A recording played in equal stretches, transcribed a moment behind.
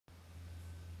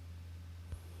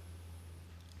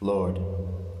Lord,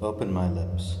 open my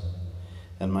lips,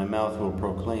 and my mouth will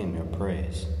proclaim your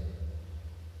praise.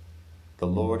 The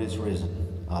Lord is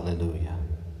risen. Alleluia.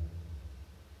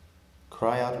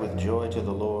 Cry out with joy to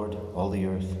the Lord, all the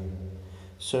earth.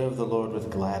 Serve the Lord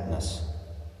with gladness.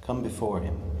 Come before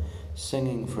him,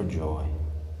 singing for joy.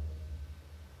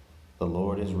 The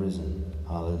Lord is risen.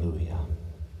 Alleluia.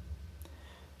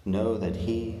 Know that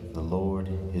he, the Lord,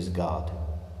 is God.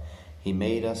 He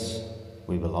made us.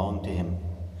 We belong to him.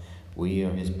 We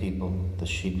are his people, the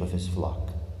sheep of his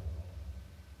flock.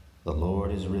 The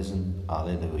Lord is risen.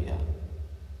 Alleluia.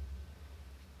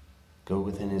 Go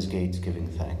within his gates giving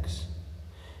thanks.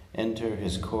 Enter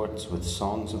his courts with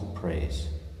songs of praise.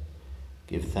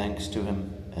 Give thanks to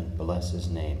him and bless his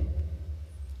name.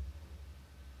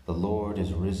 The Lord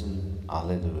is risen.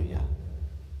 Alleluia.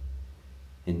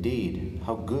 Indeed,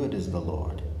 how good is the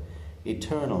Lord!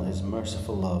 Eternal his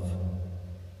merciful love.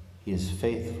 He is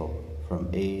faithful from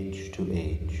age to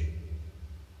age.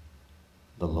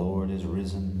 The Lord is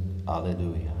risen.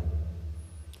 Alleluia.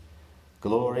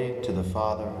 Glory to the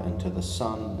Father, and to the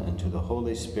Son, and to the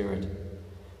Holy Spirit,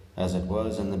 as it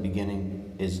was in the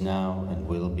beginning, is now, and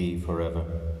will be forever.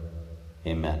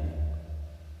 Amen.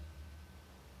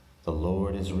 The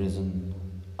Lord is risen.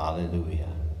 Alleluia.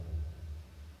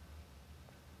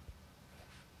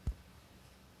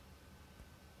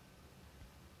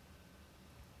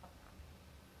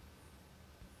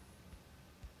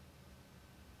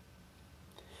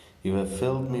 You have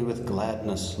filled me with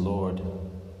gladness, Lord.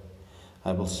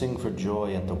 I will sing for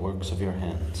joy at the works of your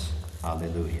hands.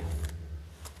 Alleluia.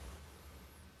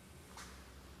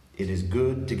 It is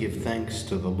good to give thanks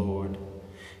to the Lord,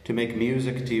 to make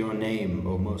music to your name,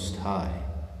 O Most High,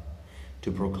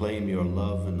 to proclaim your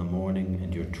love in the morning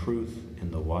and your truth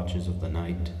in the watches of the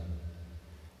night,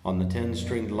 on the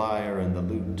 10-stringed lyre and the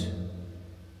lute,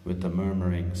 with the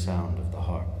murmuring sound of the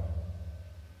harp.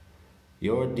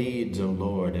 Your deeds, O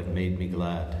Lord, have made me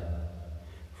glad.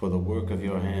 For the work of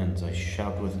your hands I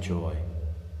shout with joy.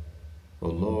 O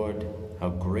Lord, how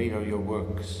great are your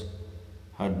works!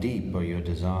 How deep are your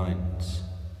designs!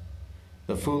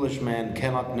 The foolish man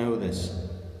cannot know this,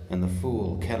 and the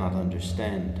fool cannot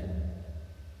understand.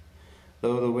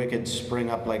 Though the wicked spring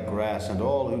up like grass, and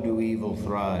all who do evil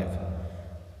thrive,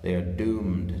 they are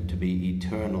doomed to be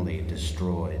eternally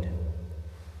destroyed.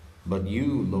 But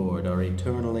you, Lord, are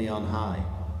eternally on high.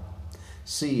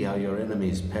 See how your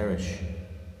enemies perish.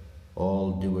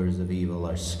 All doers of evil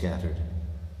are scattered.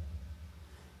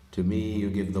 To me you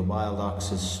give the wild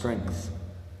ox's strength.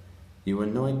 You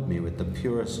anoint me with the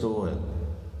purest oil.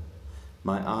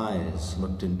 My eyes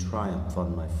looked in triumph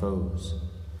on my foes.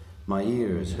 My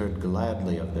ears heard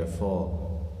gladly of their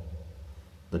fall.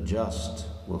 The just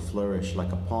will flourish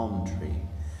like a palm tree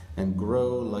and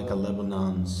grow like a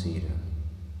Lebanon cedar.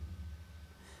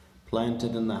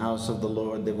 Planted in the house of the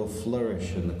Lord, they will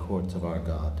flourish in the courts of our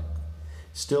God,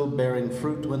 still bearing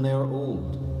fruit when they are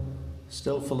old,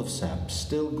 still full of sap,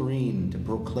 still green, to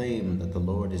proclaim that the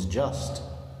Lord is just.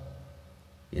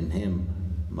 In him,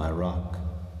 my rock,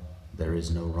 there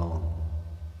is no wrong.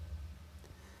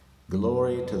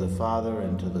 Glory to the Father,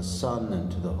 and to the Son,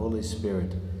 and to the Holy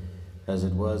Spirit, as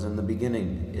it was in the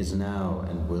beginning, is now,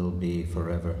 and will be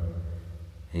forever.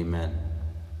 Amen.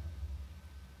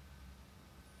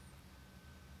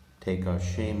 Take our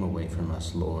shame away from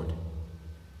us, Lord,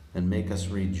 and make us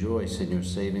rejoice in your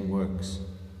saving works.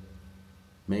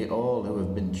 May all who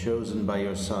have been chosen by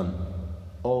your Son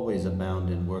always abound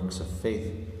in works of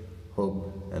faith,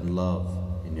 hope, and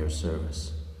love in your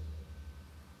service.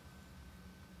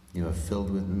 You have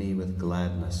filled me with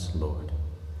gladness, Lord.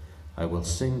 I will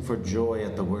sing for joy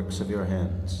at the works of your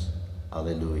hands.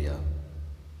 Alleluia.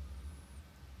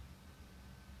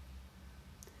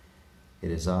 It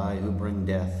is I who bring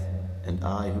death, and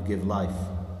I who give life.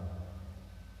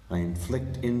 I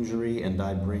inflict injury, and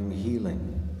I bring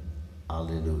healing.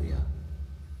 Alleluia.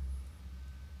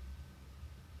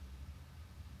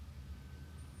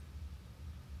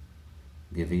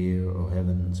 Give ear, O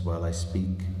heavens, while I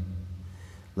speak.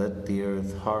 Let the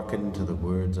earth hearken to the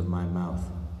words of my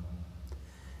mouth.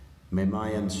 May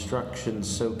my instruction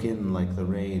soak in like the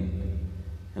rain,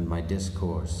 and my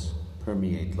discourse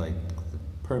permeate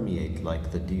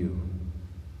like the dew,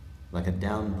 like a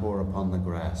downpour upon the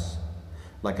grass,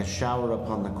 like a shower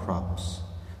upon the crops.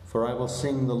 For I will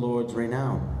sing the Lord's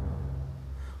renown.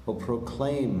 O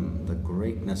proclaim the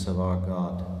greatness of our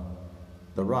God,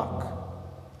 the rock.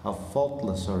 How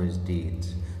faultless are his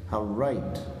deeds, how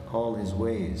right all his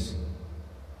ways.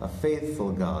 A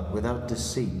faithful God without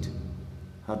deceit,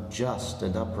 how just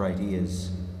and upright he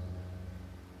is.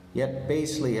 Yet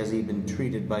basely has he been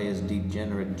treated by his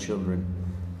degenerate children,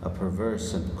 a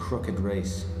perverse and crooked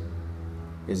race.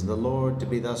 Is the Lord to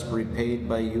be thus repaid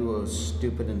by you, O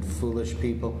stupid and foolish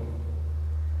people?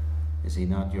 Is he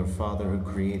not your Father who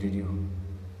created you?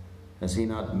 Has he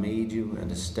not made you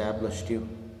and established you?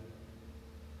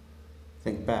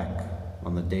 Think back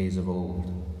on the days of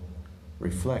old.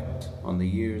 Reflect on the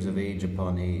years of age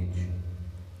upon age.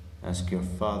 Ask your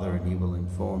father and he will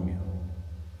inform you.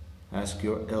 Ask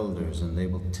your elders and they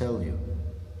will tell you.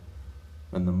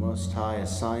 When the Most High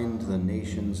assigned the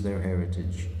nations their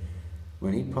heritage,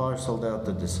 when he parceled out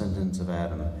the descendants of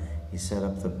Adam, he set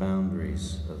up the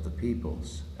boundaries of the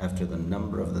peoples after the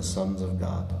number of the sons of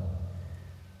God.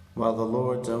 While the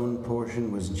Lord's own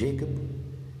portion was Jacob,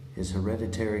 his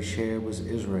hereditary share was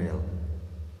Israel.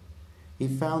 He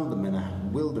found them in a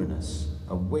wilderness,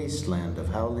 a wasteland of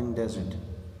howling desert.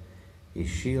 He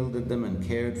shielded them and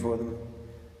cared for them,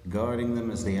 guarding them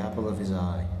as the apple of his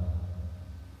eye.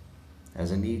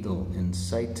 As an eagle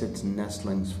incites its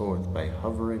nestlings forth by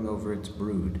hovering over its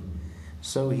brood,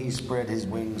 so he spread his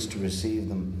wings to receive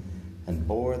them and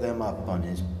bore them up on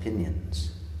his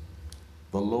pinions.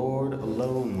 The Lord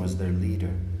alone was their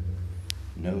leader.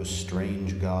 No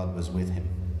strange god was with him.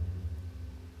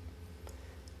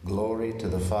 Glory to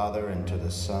the Father, and to the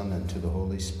Son, and to the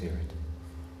Holy Spirit,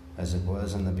 as it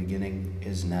was in the beginning,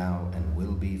 is now, and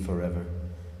will be forever.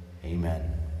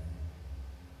 Amen.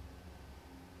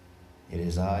 It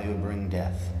is I who bring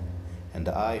death, and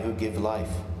I who give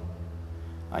life.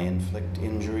 I inflict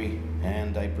injury,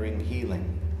 and I bring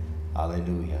healing.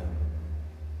 Alleluia.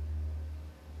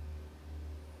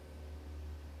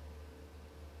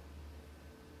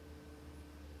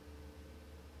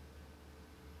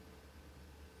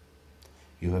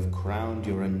 You have crowned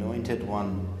your anointed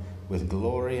one with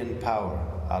glory and power.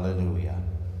 Alleluia.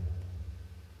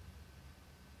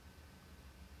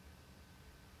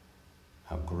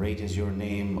 How great is your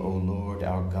name, O Lord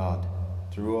our God,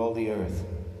 through all the earth.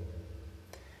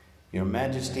 Your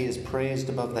majesty is praised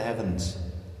above the heavens.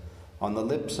 On the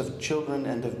lips of children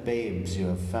and of babes you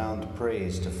have found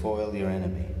praise to foil your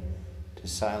enemy, to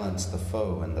silence the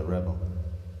foe and the rebel.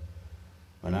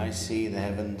 When I see the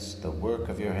heavens, the work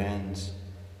of your hands,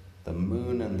 the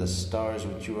moon and the stars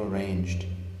which you arranged,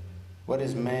 what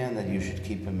is man that you should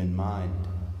keep him in mind,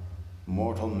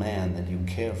 mortal man that you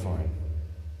care for him?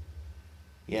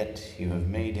 Yet you have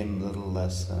made him little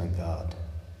less than a god.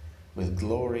 With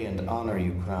glory and honor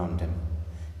you crowned him,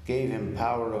 gave him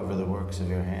power over the works of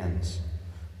your hands,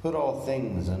 put all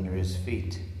things under his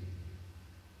feet.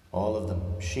 All of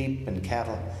them, sheep and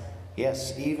cattle,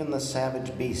 yes, even the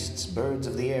savage beasts, birds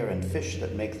of the air, and fish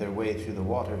that make their way through the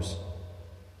waters.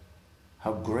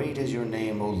 How great is your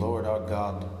name, O Lord our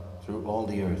God, through all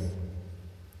the earth.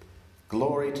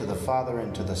 Glory to the Father,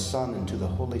 and to the Son, and to the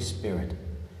Holy Spirit,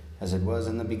 as it was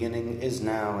in the beginning, is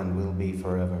now, and will be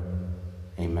forever.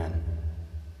 Amen.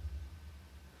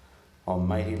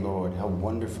 Almighty Lord, how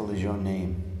wonderful is your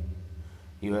name.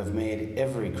 You have made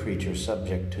every creature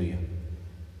subject to you.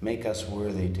 Make us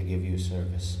worthy to give you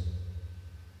service.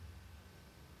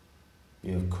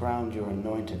 You have crowned your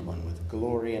anointed one with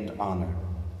glory and honor.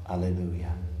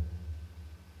 Alleluia.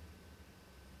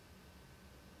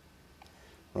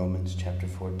 Romans chapter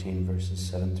 14, verses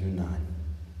 7 through 9.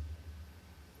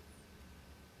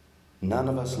 None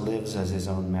of us lives as his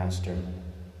own master,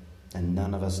 and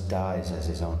none of us dies as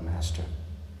his own master.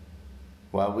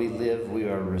 While we live, we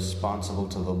are responsible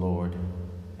to the Lord,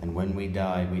 and when we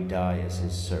die as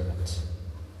his servants.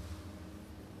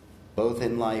 Both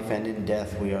in life and in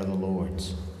death we are the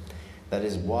Lord's. That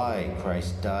is why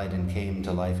Christ died and came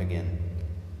to life again,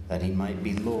 that he might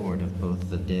be Lord of both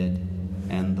the dead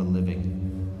and the living.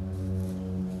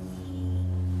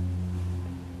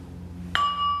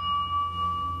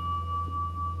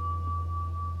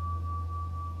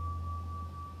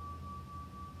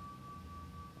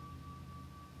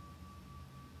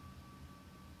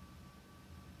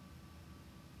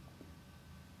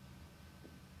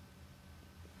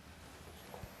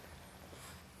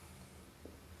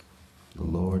 The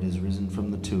Lord is risen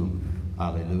from the tomb.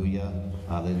 Alleluia,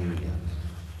 alleluia.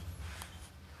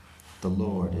 The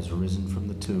Lord is risen from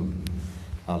the tomb.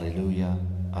 Alleluia,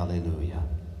 alleluia.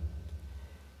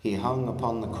 He hung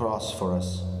upon the cross for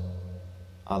us.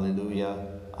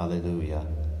 Alleluia, alleluia.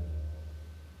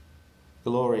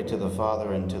 Glory to the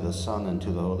Father, and to the Son, and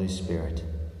to the Holy Spirit.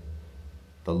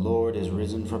 The Lord is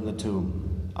risen from the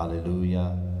tomb.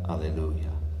 Alleluia, alleluia.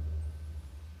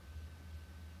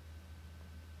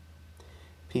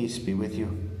 Peace be with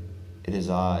you. It is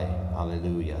I.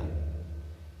 Alleluia.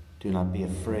 Do not be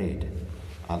afraid.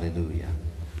 Alleluia.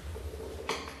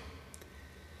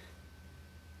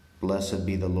 Blessed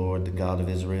be the Lord, the God of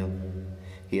Israel.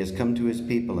 He has come to his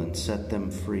people and set them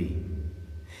free.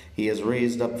 He has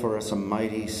raised up for us a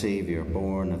mighty Savior,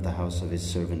 born of the house of his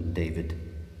servant David.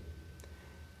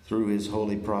 Through his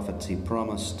holy prophets he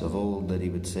promised of old that he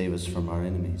would save us from our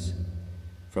enemies,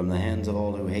 from the hands of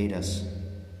all who hate us.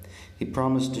 He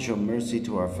promised to show mercy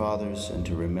to our fathers and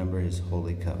to remember his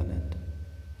holy covenant.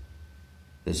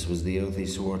 This was the oath he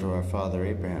swore to our father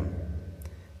Abraham,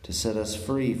 to set us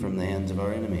free from the hands of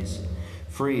our enemies,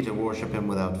 free to worship him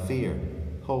without fear,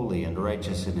 holy and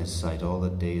righteous in his sight all the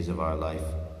days of our life.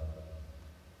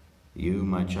 You,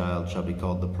 my child, shall be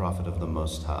called the prophet of the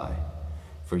Most High,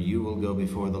 for you will go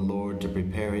before the Lord to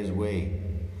prepare his way,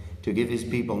 to give his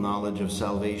people knowledge of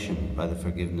salvation by the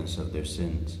forgiveness of their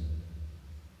sins.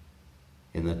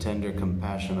 In the tender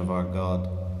compassion of our God,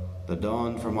 the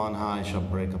dawn from on high shall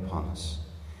break upon us,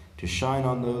 to shine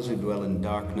on those who dwell in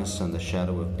darkness and the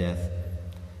shadow of death,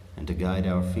 and to guide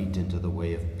our feet into the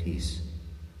way of peace.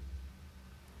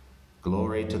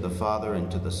 Glory to the Father, and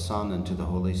to the Son, and to the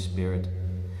Holy Spirit,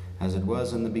 as it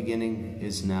was in the beginning,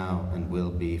 is now, and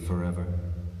will be forever.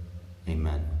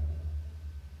 Amen.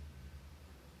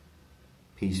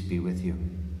 Peace be with you.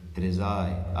 It is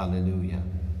I, Alleluia.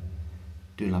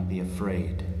 Do not be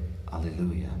afraid,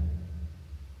 Alleluia.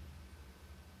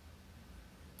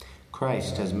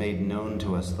 Christ has made known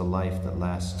to us the life that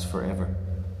lasts forever.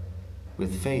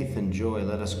 With faith and joy,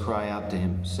 let us cry out to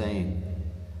him, saying,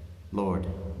 Lord,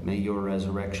 may your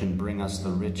resurrection bring us the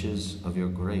riches of your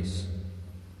grace.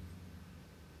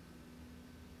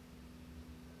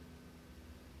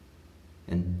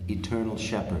 An eternal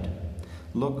shepherd,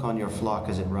 look on your flock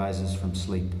as it rises from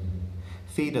sleep.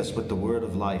 Feed us with the word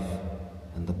of life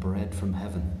and the bread from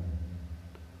heaven.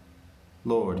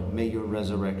 Lord, may your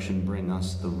resurrection bring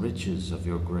us the riches of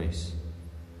your grace.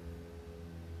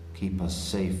 Keep us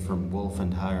safe from wolf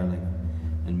and hireling,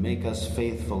 and make us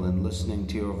faithful in listening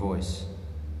to your voice.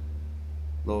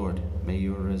 Lord, may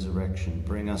your resurrection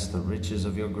bring us the riches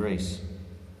of your grace.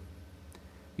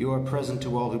 You are present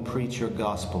to all who preach your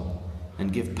gospel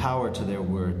and give power to their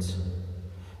words.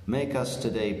 Make us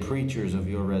today preachers of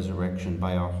your resurrection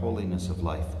by our holiness of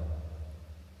life.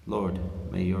 Lord,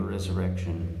 may your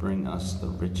resurrection bring us the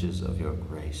riches of your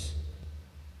grace.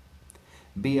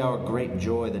 Be our great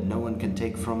joy that no one can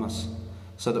take from us,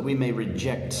 so that we may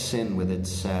reject sin with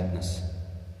its sadness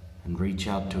and reach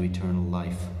out to eternal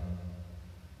life.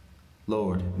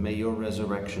 Lord, may your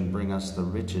resurrection bring us the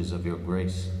riches of your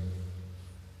grace.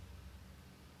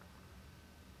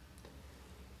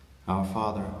 Our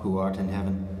Father, who art in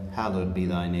heaven, hallowed be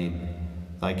thy name.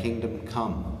 Thy kingdom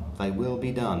come, thy will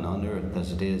be done on earth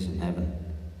as it is in heaven.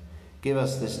 Give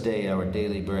us this day our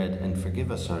daily bread, and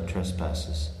forgive us our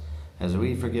trespasses, as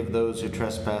we forgive those who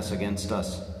trespass against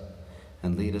us.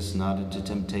 And lead us not into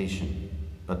temptation,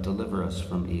 but deliver us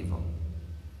from evil.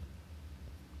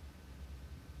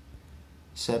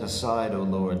 Set aside, O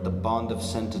Lord, the bond of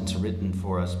sentence written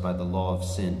for us by the law of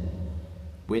sin,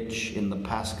 which in the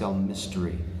Paschal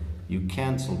mystery you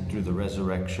canceled through the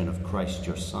resurrection of Christ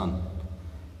your Son,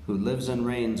 who lives and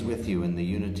reigns with you in the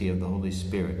unity of the Holy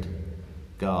Spirit,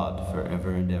 God,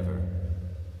 forever and ever.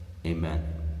 Amen.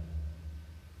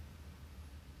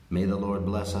 May the Lord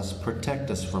bless us,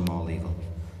 protect us from all evil,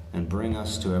 and bring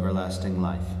us to everlasting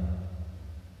life.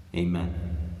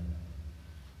 Amen.